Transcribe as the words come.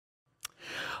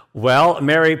Well,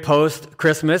 Merry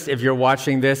post-Christmas. If you're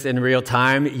watching this in real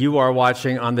time, you are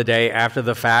watching on the day after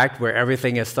the fact where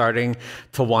everything is starting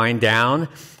to wind down.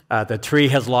 The tree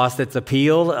has lost its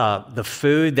appeal. The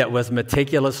food that was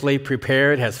meticulously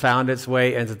prepared has found its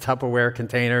way into Tupperware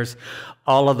containers.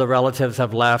 All of the relatives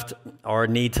have left or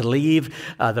need to leave.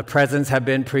 The presents have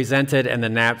been presented and the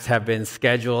naps have been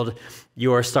scheduled.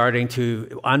 You are starting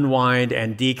to unwind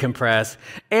and decompress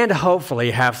and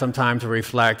hopefully have some time to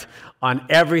reflect on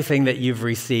everything that you've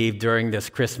received during this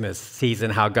Christmas season,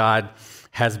 how God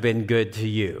has been good to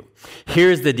you.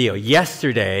 Here's the deal.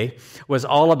 Yesterday was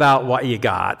all about what you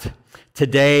got.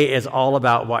 Today is all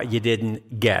about what you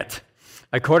didn't get.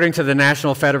 According to the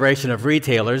National Federation of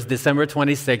Retailers, December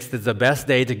 26th is the best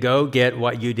day to go get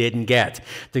what you didn't get,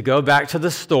 to go back to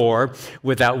the store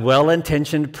with that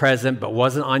well-intentioned present but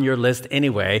wasn't on your list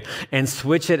anyway, and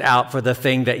switch it out for the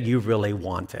thing that you really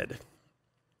wanted.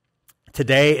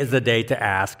 Today is the day to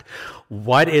ask,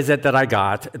 what is it that I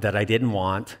got that I didn't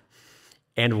want,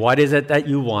 and what is it that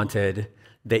you wanted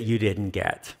that you didn't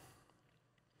get?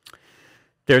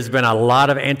 There's been a lot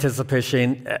of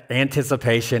anticipation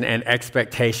and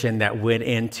expectation that went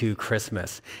into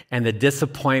Christmas, and the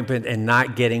disappointment in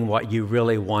not getting what you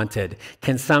really wanted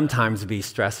can sometimes be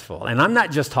stressful. And I'm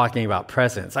not just talking about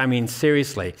presents. I mean,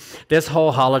 seriously, this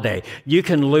whole holiday, you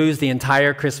can lose the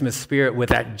entire Christmas spirit with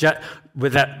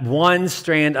that one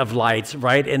strand of lights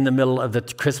right in the middle of the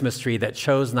Christmas tree that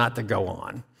chose not to go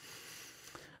on.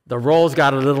 The rolls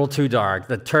got a little too dark.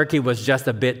 The turkey was just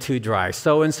a bit too dry.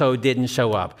 So-and-so didn't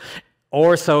show up.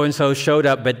 Or so-and-so showed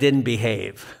up but didn't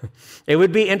behave. It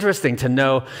would be interesting to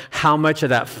know how much of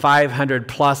that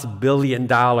 $500+ billion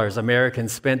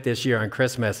Americans spent this year on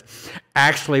Christmas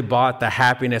actually bought the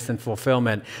happiness and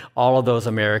fulfillment all of those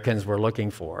Americans were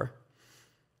looking for.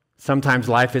 Sometimes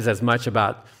life is as much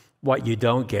about what you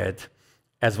don't get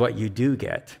as what you do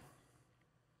get.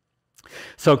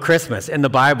 So Christmas, in the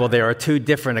Bible, there are two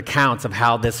different accounts of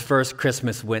how this first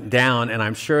Christmas went down, and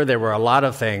I'm sure there were a lot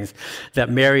of things that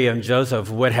Mary and Joseph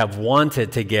would have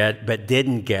wanted to get but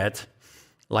didn't get,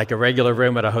 like a regular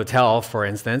room at a hotel, for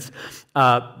instance.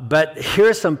 But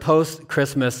here's some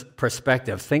post-Christmas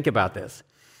perspective. Think about this.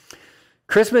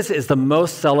 Christmas is the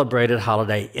most celebrated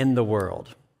holiday in the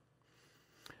world.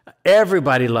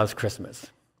 Everybody loves Christmas.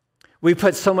 We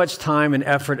put so much time and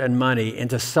effort and money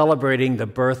into celebrating the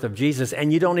birth of Jesus,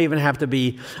 and you don't even have to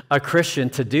be a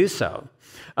Christian to do so.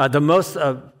 The most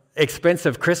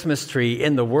expensive Christmas tree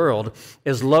in the world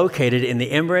is located in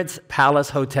the Emirates Palace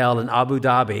Hotel in Abu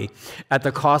Dhabi at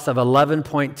the cost of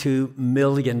 $11.2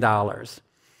 million.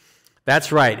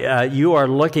 That's right. You are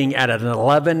looking at an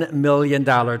 $11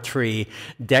 million tree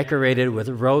decorated with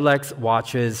Rolex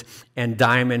watches and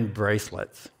diamond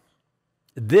bracelets.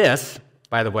 This,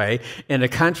 by the way, in a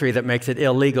country that makes it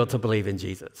illegal to believe in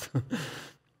Jesus.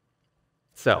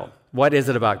 So, what is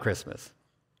it about Christmas?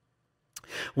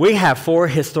 We have 4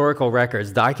 historical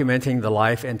records documenting the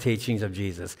life and teachings of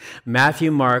Jesus. Matthew,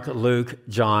 Mark, Luke,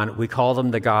 John, we call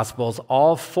them the Gospels.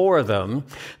 All 4 of them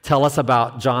tell us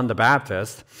about John the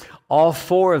Baptist. All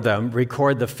 4 of them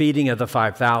record the feeding of the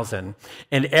 5,000,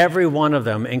 and every one of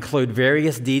them include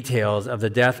various details of the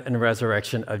death and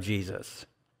resurrection of Jesus.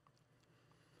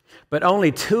 But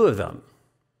only 2 of them,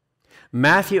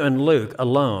 Matthew and Luke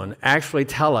alone, actually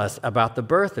tell us about the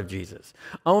birth of Jesus.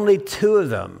 Only 2 of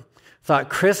them thought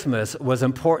Christmas was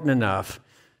important enough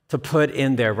to put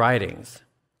in their writings.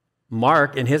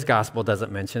 Mark, in his gospel,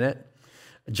 doesn't mention it.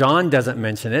 John doesn't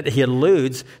mention it. He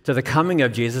alludes to the coming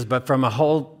of Jesus, but from a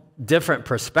whole different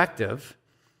perspective.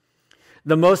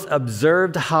 The most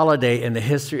observed holiday in the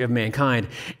history of mankind,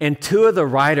 and 2 of the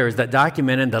writers that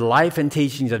documented the life and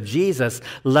teachings of Jesus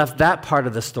left that part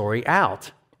of the story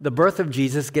out. The birth of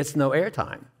Jesus gets no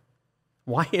airtime.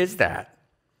 Why is that?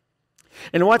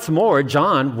 And what's more,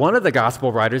 John, one of the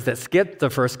gospel writers that skipped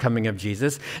the first coming of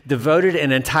Jesus, devoted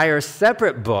an entire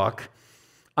separate book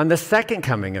on the second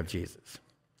coming of Jesus.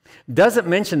 Doesn't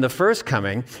mention the first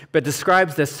coming, but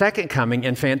describes the second coming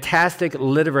in fantastic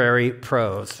literary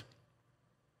prose.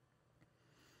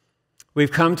 We've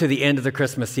come to the end of the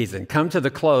Christmas season, come to the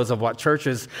close of what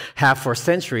churches have for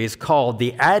centuries called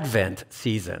the Advent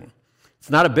season. It's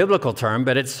not a biblical term,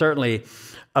 but it's certainly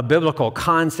a biblical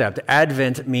concept.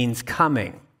 Advent means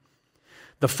coming.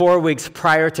 The 4 weeks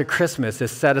prior to Christmas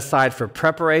is set aside for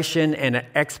preparation and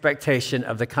expectation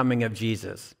of the coming of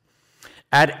Jesus.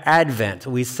 At Advent,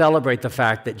 we celebrate the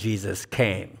fact that Jesus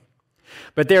came.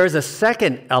 But there is a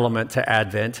second element to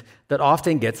Advent that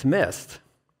often gets missed.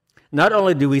 Not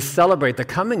only do we celebrate the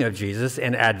coming of Jesus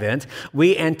in Advent,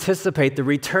 we anticipate the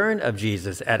return of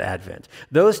Jesus at Advent.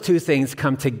 Those 2 things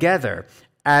come together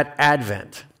at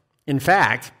Advent. In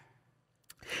fact,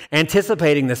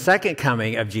 Anticipating the second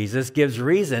coming of Jesus gives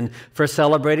reason for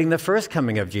celebrating the first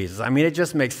coming of Jesus. I mean, it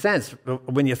just makes sense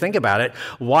when you think about it.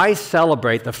 Why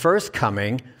celebrate the first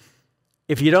coming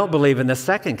if you don't believe in the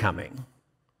second coming?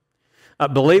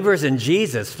 Believers in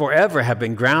Jesus forever have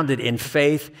been grounded in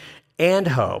faith and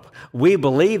hope. We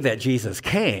believe that Jesus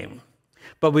came,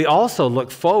 but we also look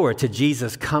forward to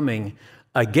Jesus coming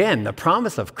again. The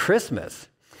promise of Christmas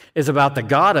is about the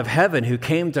God of heaven who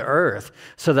came to earth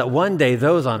so that one day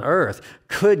those on earth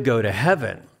could go to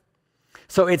heaven.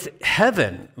 So it's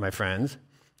heaven, my friends,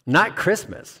 not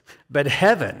Christmas, but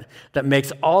heaven that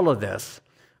makes all of this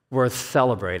worth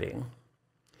celebrating.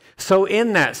 So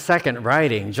in that second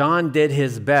writing, John did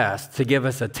his best to give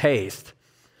us a taste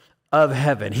of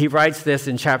heaven. He writes this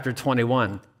in chapter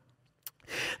 21.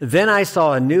 Then I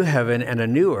saw a new heaven and a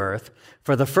new earth,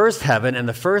 for the first heaven and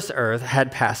the first earth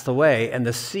had passed away, and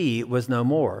the sea was no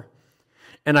more.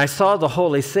 And I saw the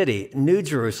holy city, New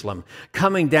Jerusalem,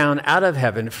 coming down out of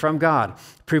heaven from God,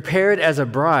 prepared as a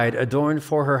bride adorned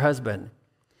for her husband.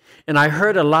 And I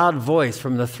heard a loud voice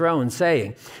from the throne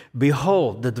saying,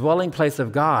 Behold, the dwelling place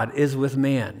of God is with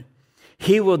man.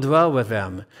 He will dwell with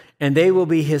them, and they will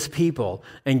be his people,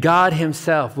 and God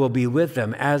himself will be with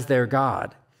them as their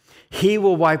God. He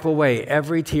will wipe away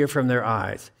every tear from their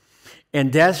eyes,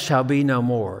 and death shall be no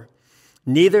more.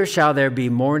 Neither shall there be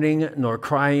mourning, nor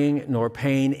crying, nor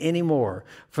pain any more,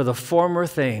 for the former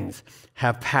things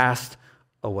have passed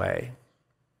away.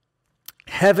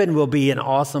 Heaven will be an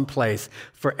awesome place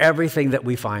for everything that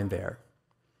we find there.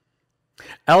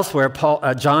 Elsewhere,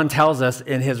 John tells us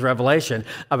in his Revelation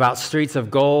about streets of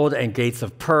gold and gates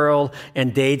of pearl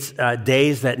and days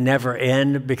that never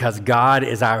end because God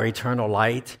is our eternal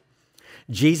light.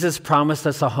 Jesus promised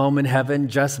us a home in heaven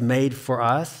just made for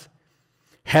us.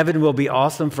 Heaven will be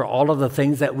awesome for all of the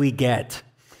things that we get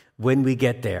when we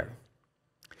get there.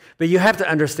 But you have to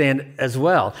understand as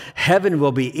well, heaven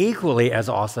will be equally as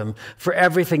awesome for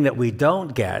everything that we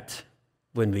don't get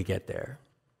when we get there.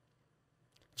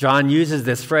 John uses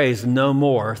this phrase, no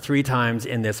more, 3 times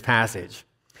in this passage.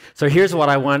 So here's what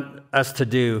I want us to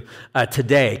do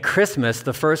today. Christmas,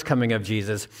 the first coming of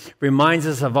Jesus, reminds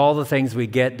us of all the things we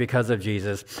get because of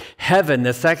Jesus. Heaven,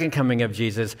 the second coming of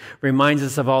Jesus, reminds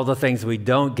us of all the things we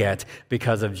don't get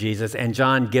because of Jesus. And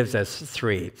John gives us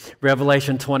 3.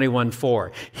 Revelation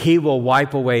 21:4. He will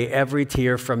wipe away every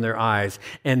tear from their eyes,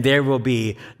 and there will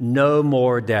be no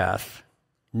more death.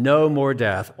 No more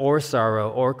death, or sorrow,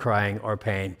 or crying, or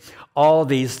pain. All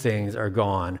these things are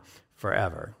gone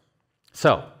forever.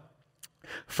 So,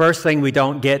 first thing we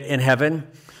don't get in heaven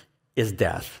is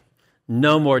death.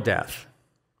 No more death.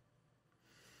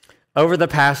 Over the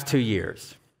past 2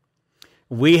 years,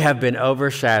 we have been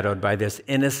overshadowed by this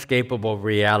inescapable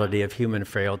reality of human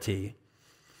frailty,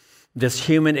 this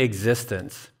human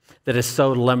existence that is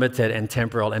so limited and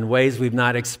temporal in ways we've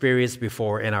not experienced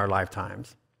before in our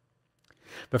lifetimes.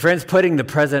 But friends, putting the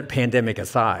present pandemic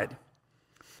aside,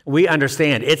 we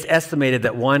understand it's estimated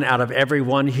that 1 out of every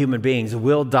 1 human beings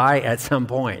will die at some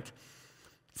point.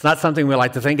 It's not something we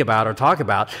like to think about or talk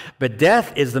about, but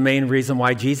death is the main reason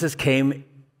why Jesus came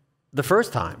the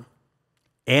first time.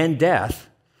 And death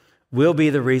will be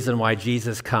the reason why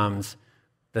Jesus comes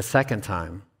the second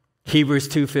time. Hebrews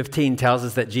 2:15 tells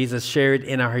us that Jesus shared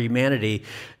in our humanity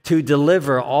to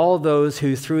deliver all those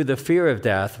who through the fear of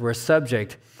death were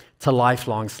subject to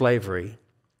lifelong slavery.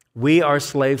 We are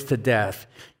slaves to death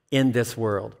in this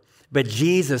world, but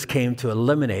Jesus came to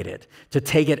eliminate it, to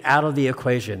take it out of the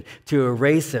equation, to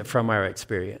erase it from our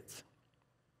experience.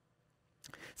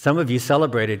 Some of you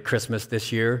celebrated Christmas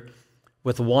this year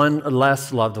with 1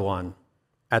 less loved one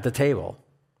at the table.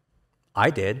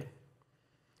 I did.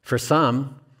 For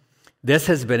some, this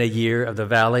has been a year of the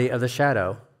valley of the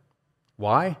shadow.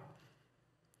 Why?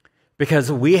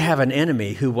 Because we have an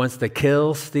enemy who wants to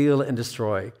kill, steal, and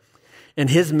destroy. And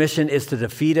his mission is to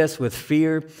defeat us with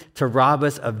fear, to rob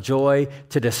us of joy,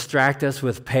 to distract us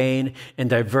with pain, and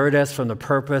divert us from the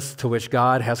purpose to which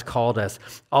God has called us,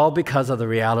 all because of the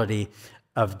reality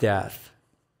of death.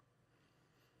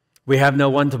 We have no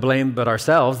one to blame but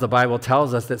ourselves. The Bible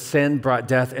tells us that sin brought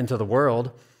death into the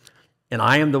world, and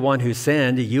I am the one who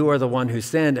sinned, you are the one who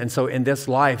sinned, and so in this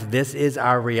life, this is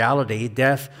our reality.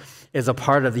 Death is a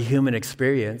part of the human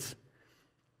experience.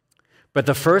 But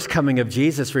the first coming of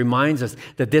Jesus reminds us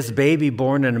that this baby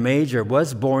born in a manger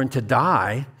was born to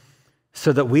die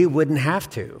so that we wouldn't have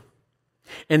to.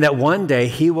 And that one day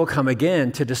he will come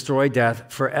again to destroy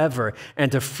death forever and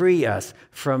to free us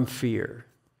from fear.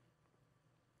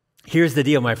 Here's the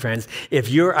deal, my friends. If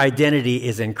your identity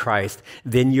is in Christ,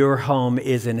 then your home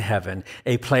is in heaven,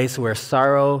 a place where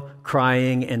sorrow,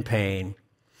 crying, and pain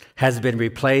has been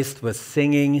replaced with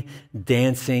singing,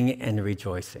 dancing, and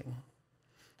rejoicing.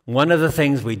 One of the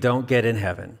things we don't get in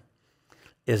heaven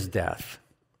is death.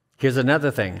 Here's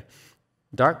another thing,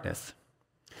 darkness.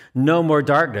 No more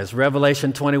darkness.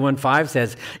 Revelation 21:5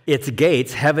 says, its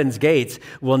gates, heaven's gates,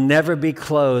 will never be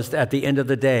closed at the end of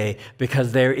the day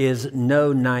because there is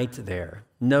no night there.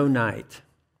 No night.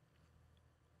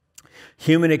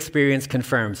 Human experience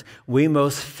confirms we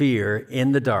most fear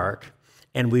in the dark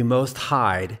and we most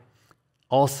hide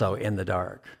also in the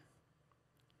dark.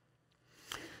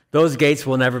 Those gates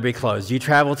will never be closed. You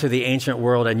travel to the ancient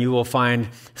world and you will find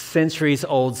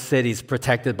centuries-old cities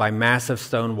protected by massive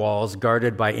stone walls,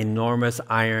 guarded by enormous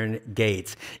iron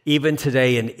gates. Even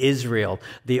today in Israel,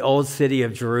 the old city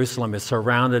of Jerusalem is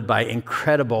surrounded by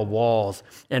incredible walls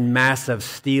and massive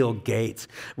steel gates.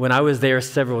 When I was there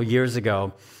several years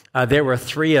ago, there were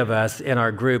 3 of us in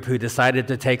our group who decided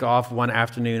to take off one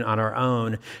afternoon on our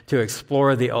own to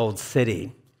explore the old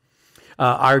city.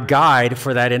 Our guide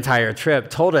for that entire trip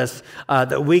told us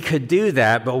that we could do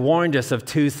that, but warned us of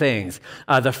 2 things.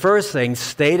 The first thing,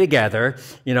 stay together,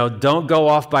 don't go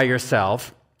off by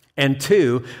yourself. And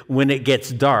 2, when it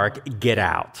gets dark, get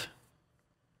out.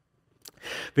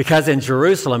 Because in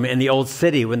Jerusalem, in the old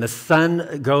city, when the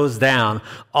sun goes down,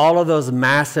 all of those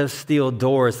massive steel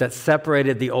doors that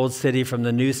separated the old city from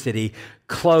the new city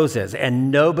closes,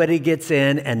 and nobody gets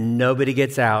in and nobody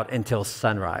gets out until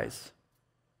sunrise.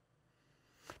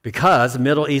 Because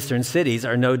Middle Eastern cities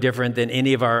are no different than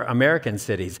any of our American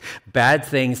cities. Bad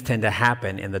things tend to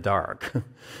happen in the dark.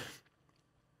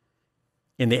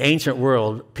 In the ancient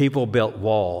world, people built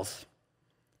walls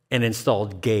and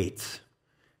installed gates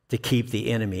to keep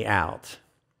the enemy out.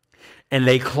 And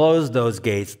they closed those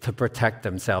gates to protect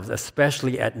themselves,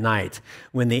 especially at night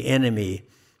when the enemy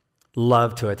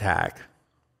loved to attack.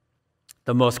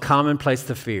 The most common place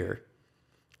to fear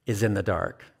is in the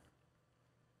dark.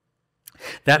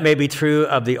 That may be true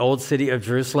of the old city of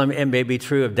Jerusalem. It may be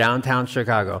true of downtown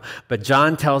Chicago. But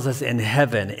John tells us in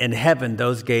heaven,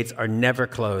 those gates are never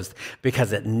closed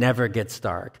because it never gets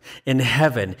dark. In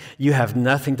heaven, you have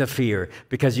nothing to fear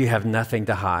because you have nothing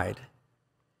to hide.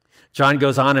 John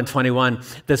goes on in 21,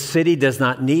 the city does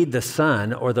not need the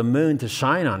sun or the moon to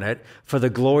shine on it, for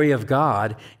the glory of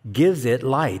God gives it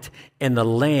light, and the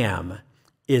Lamb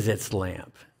is its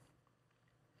lamp.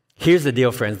 Here's the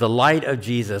deal, friends. The light of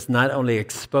Jesus not only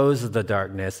exposes the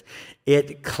darkness,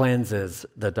 it cleanses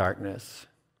the darkness.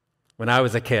 When I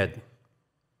was a kid,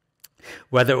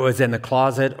 whether it was in the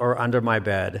closet or under my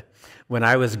bed, when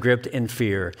I was gripped in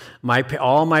fear,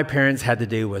 all my parents had to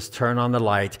do was turn on the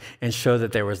light and show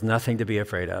that there was nothing to be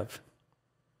afraid of.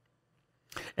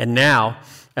 And now,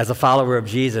 as a follower of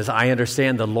Jesus, I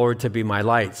understand the Lord to be my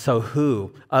light.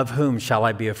 So of whom shall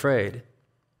I be afraid?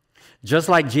 Just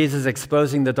like Jesus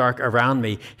exposing the dark around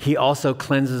me, he also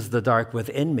cleanses the dark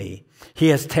within me. He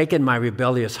has taken my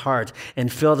rebellious heart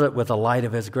and filled it with the light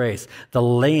of his grace. The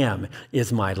Lamb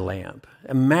is my lamp.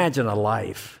 Imagine a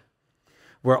life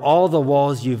where all the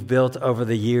walls you've built over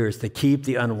the years to keep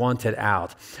the unwanted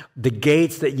out, the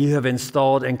gates that you have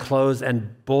installed and closed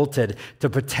and bolted to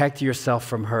protect yourself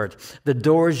from hurt, the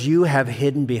doors you have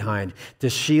hidden behind to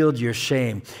shield your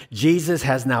shame. Jesus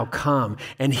has now come,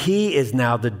 and he is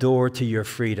now the door to your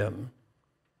freedom.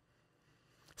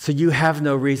 So you have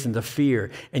no reason to fear,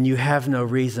 and you have no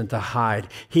reason to hide.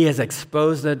 He has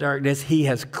exposed the darkness. He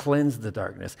has cleansed the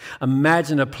darkness.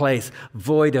 Imagine a place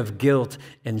void of guilt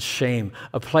and shame,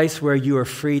 a place where you are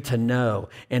free to know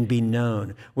and be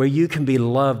known, where you can be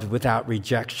loved without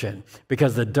rejection,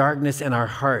 because the darkness in our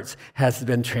hearts has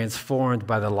been transformed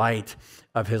by the light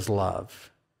of his love.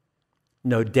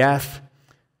 No death,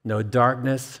 no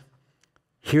darkness.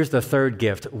 Here's the third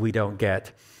gift we don't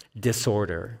get: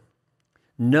 disorder.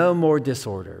 No more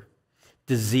disorder,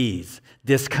 disease,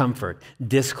 discomfort,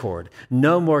 discord.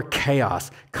 No more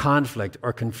chaos, conflict,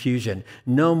 or confusion.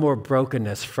 No more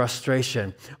brokenness,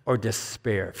 frustration, or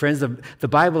despair. Friends, the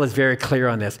Bible is very clear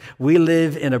on this. We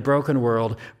live in a broken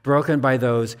world, broken by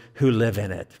those who live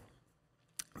in it.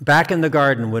 Back in the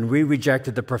garden, when we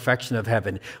rejected the perfection of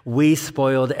heaven, we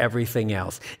spoiled everything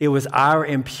else. It was our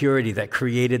impurity that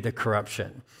created the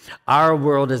corruption. Our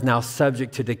world is now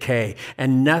subject to decay,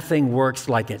 and nothing works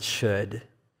like it should.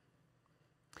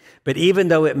 But even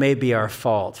though it may be our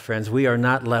fault, friends, we are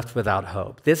not left without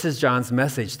hope. This is John's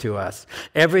message to us.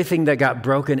 Everything that got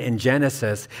broken in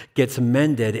Genesis gets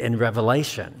mended in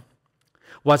Revelation.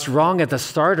 What's wrong at the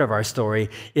start of our story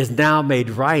is now made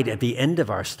right at the end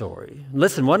of our story.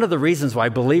 Listen, one of the reasons why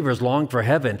believers long for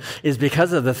heaven is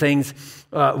because of the things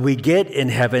we get in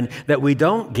heaven that we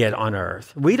don't get on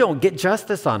earth. We don't get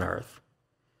justice on earth.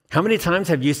 How many times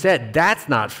have you said, that's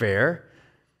not fair?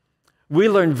 We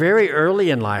learn very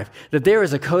early in life that there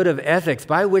is a code of ethics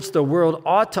by which the world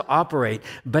ought to operate,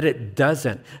 but it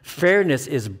doesn't. Fairness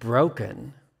is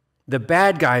broken. The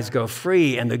bad guys go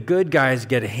free and the good guys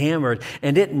get hammered,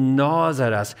 and it gnaws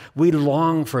at us. We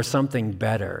long for something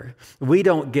better. We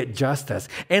don't get justice,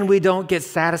 and we don't get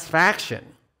satisfaction.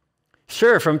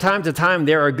 Sure, from time to time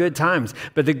there are good times,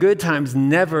 but the good times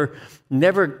never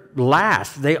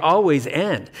last. They always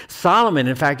end. Solomon,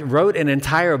 in fact, wrote an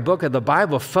entire book of the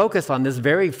Bible focused on this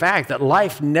very fact that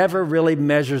life never really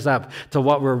measures up to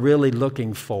what we're really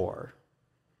looking for.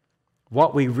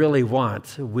 What we really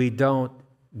want, we don't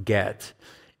get.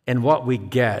 And what we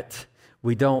get,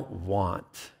 we don't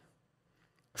want.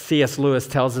 C.S. Lewis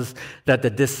tells us that the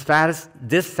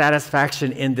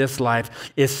dissatisfaction in this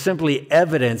life is simply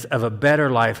evidence of a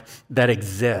better life that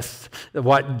exists.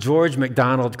 What George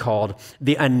MacDonald called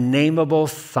the unnameable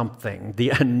something. The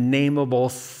unnameable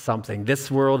something.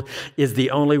 This world is the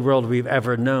only world we've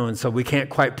ever known, so we can't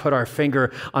quite put our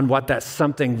finger on what that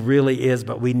something really is,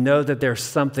 but we know that there's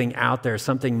something out there,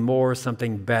 something more,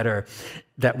 something better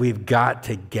that we've got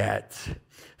to get.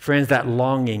 Friends, that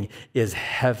longing is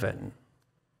heaven.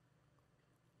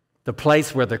 The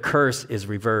place where the curse is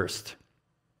reversed.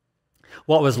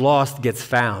 What was lost gets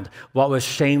found. What was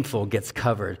shameful gets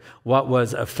covered. What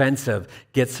was offensive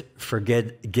gets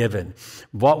forgiven.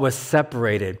 What was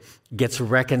separated gets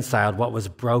reconciled. What was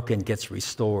broken gets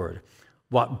restored.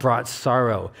 What brought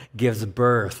sorrow gives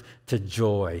birth to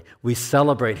joy. We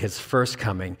celebrate his first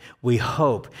coming. We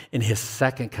hope in his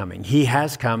second coming. He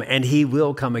has come and he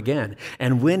will come again.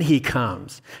 And when he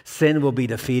comes, sin will be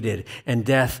defeated and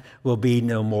death will be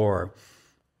no more.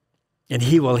 And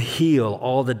he will heal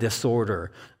all the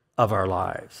disorder of our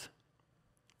lives.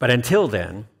 But until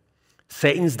then,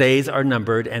 Satan's days are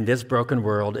numbered and this broken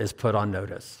world is put on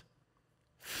notice.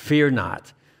 Fear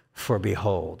not, for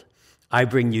behold, I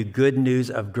bring you good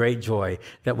news of great joy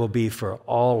that will be for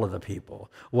all of the people.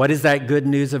 What is that good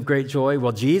news of great joy?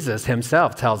 Well, Jesus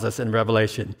himself tells us in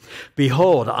Revelation,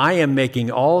 behold, I am making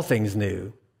all things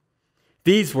new.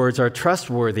 These words are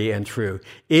trustworthy and true.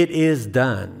 It is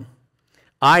done.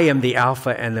 I am the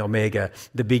Alpha and the Omega,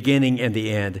 the beginning and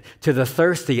the end. To the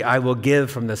thirsty, I will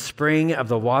give from the spring of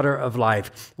the water of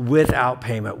life without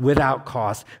payment, without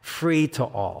cost, free to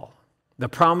all. The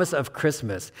promise of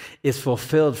Christmas is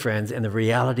fulfilled, friends, in the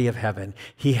reality of heaven.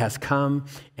 He has come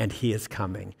and he is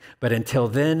coming. But until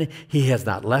then, he has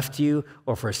not left you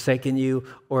or forsaken you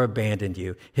or abandoned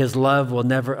you. His love will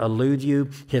never elude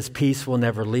you. His peace will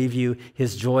never leave you.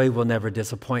 His joy will never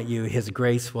disappoint you. His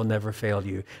grace will never fail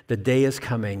you. The day is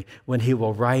coming when he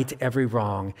will right every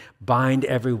wrong, bind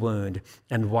every wound,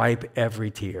 and wipe every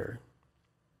tear.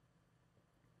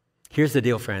 Here's the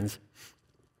deal, friends.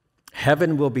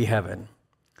 Heaven will be heaven,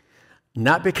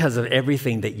 not because of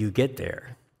everything that you get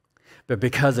there, but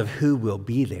because of who will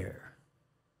be there.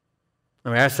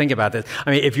 I was thinking about this.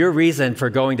 If your reason for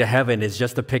going to heaven is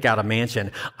just to pick out a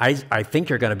mansion, I think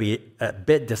you're going to be a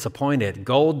bit disappointed.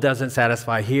 Gold doesn't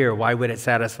satisfy here. Why would it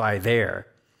satisfy there?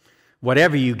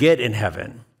 Whatever you get in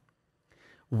heaven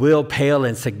will pale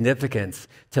in significance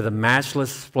to the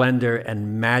matchless splendor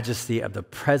and majesty of the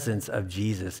presence of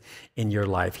Jesus in your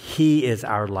life. He is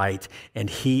our light and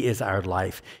he is our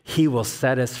life. He will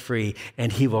set us free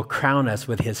and he will crown us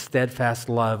with his steadfast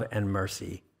love and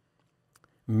mercy.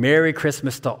 Merry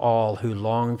Christmas to all who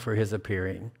long for his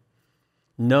appearing.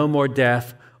 No more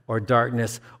death or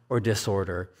darkness or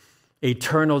disorder.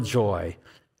 Eternal joy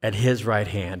at his right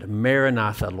hand.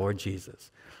 Maranatha, Lord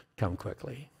Jesus, come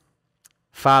quickly.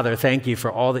 Father, thank you for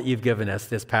all that you've given us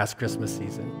this past Christmas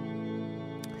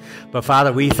season. But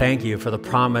Father, we thank you for the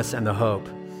promise and the hope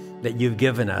that you've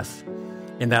given us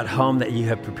in that home that you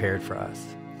have prepared for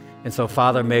us. And so,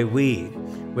 Father, may we,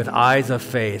 with eyes of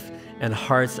faith and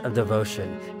hearts of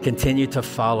devotion, continue to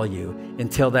follow you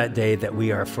until that day that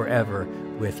we are forever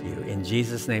with you. In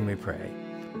Jesus' name we pray.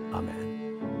 Amen.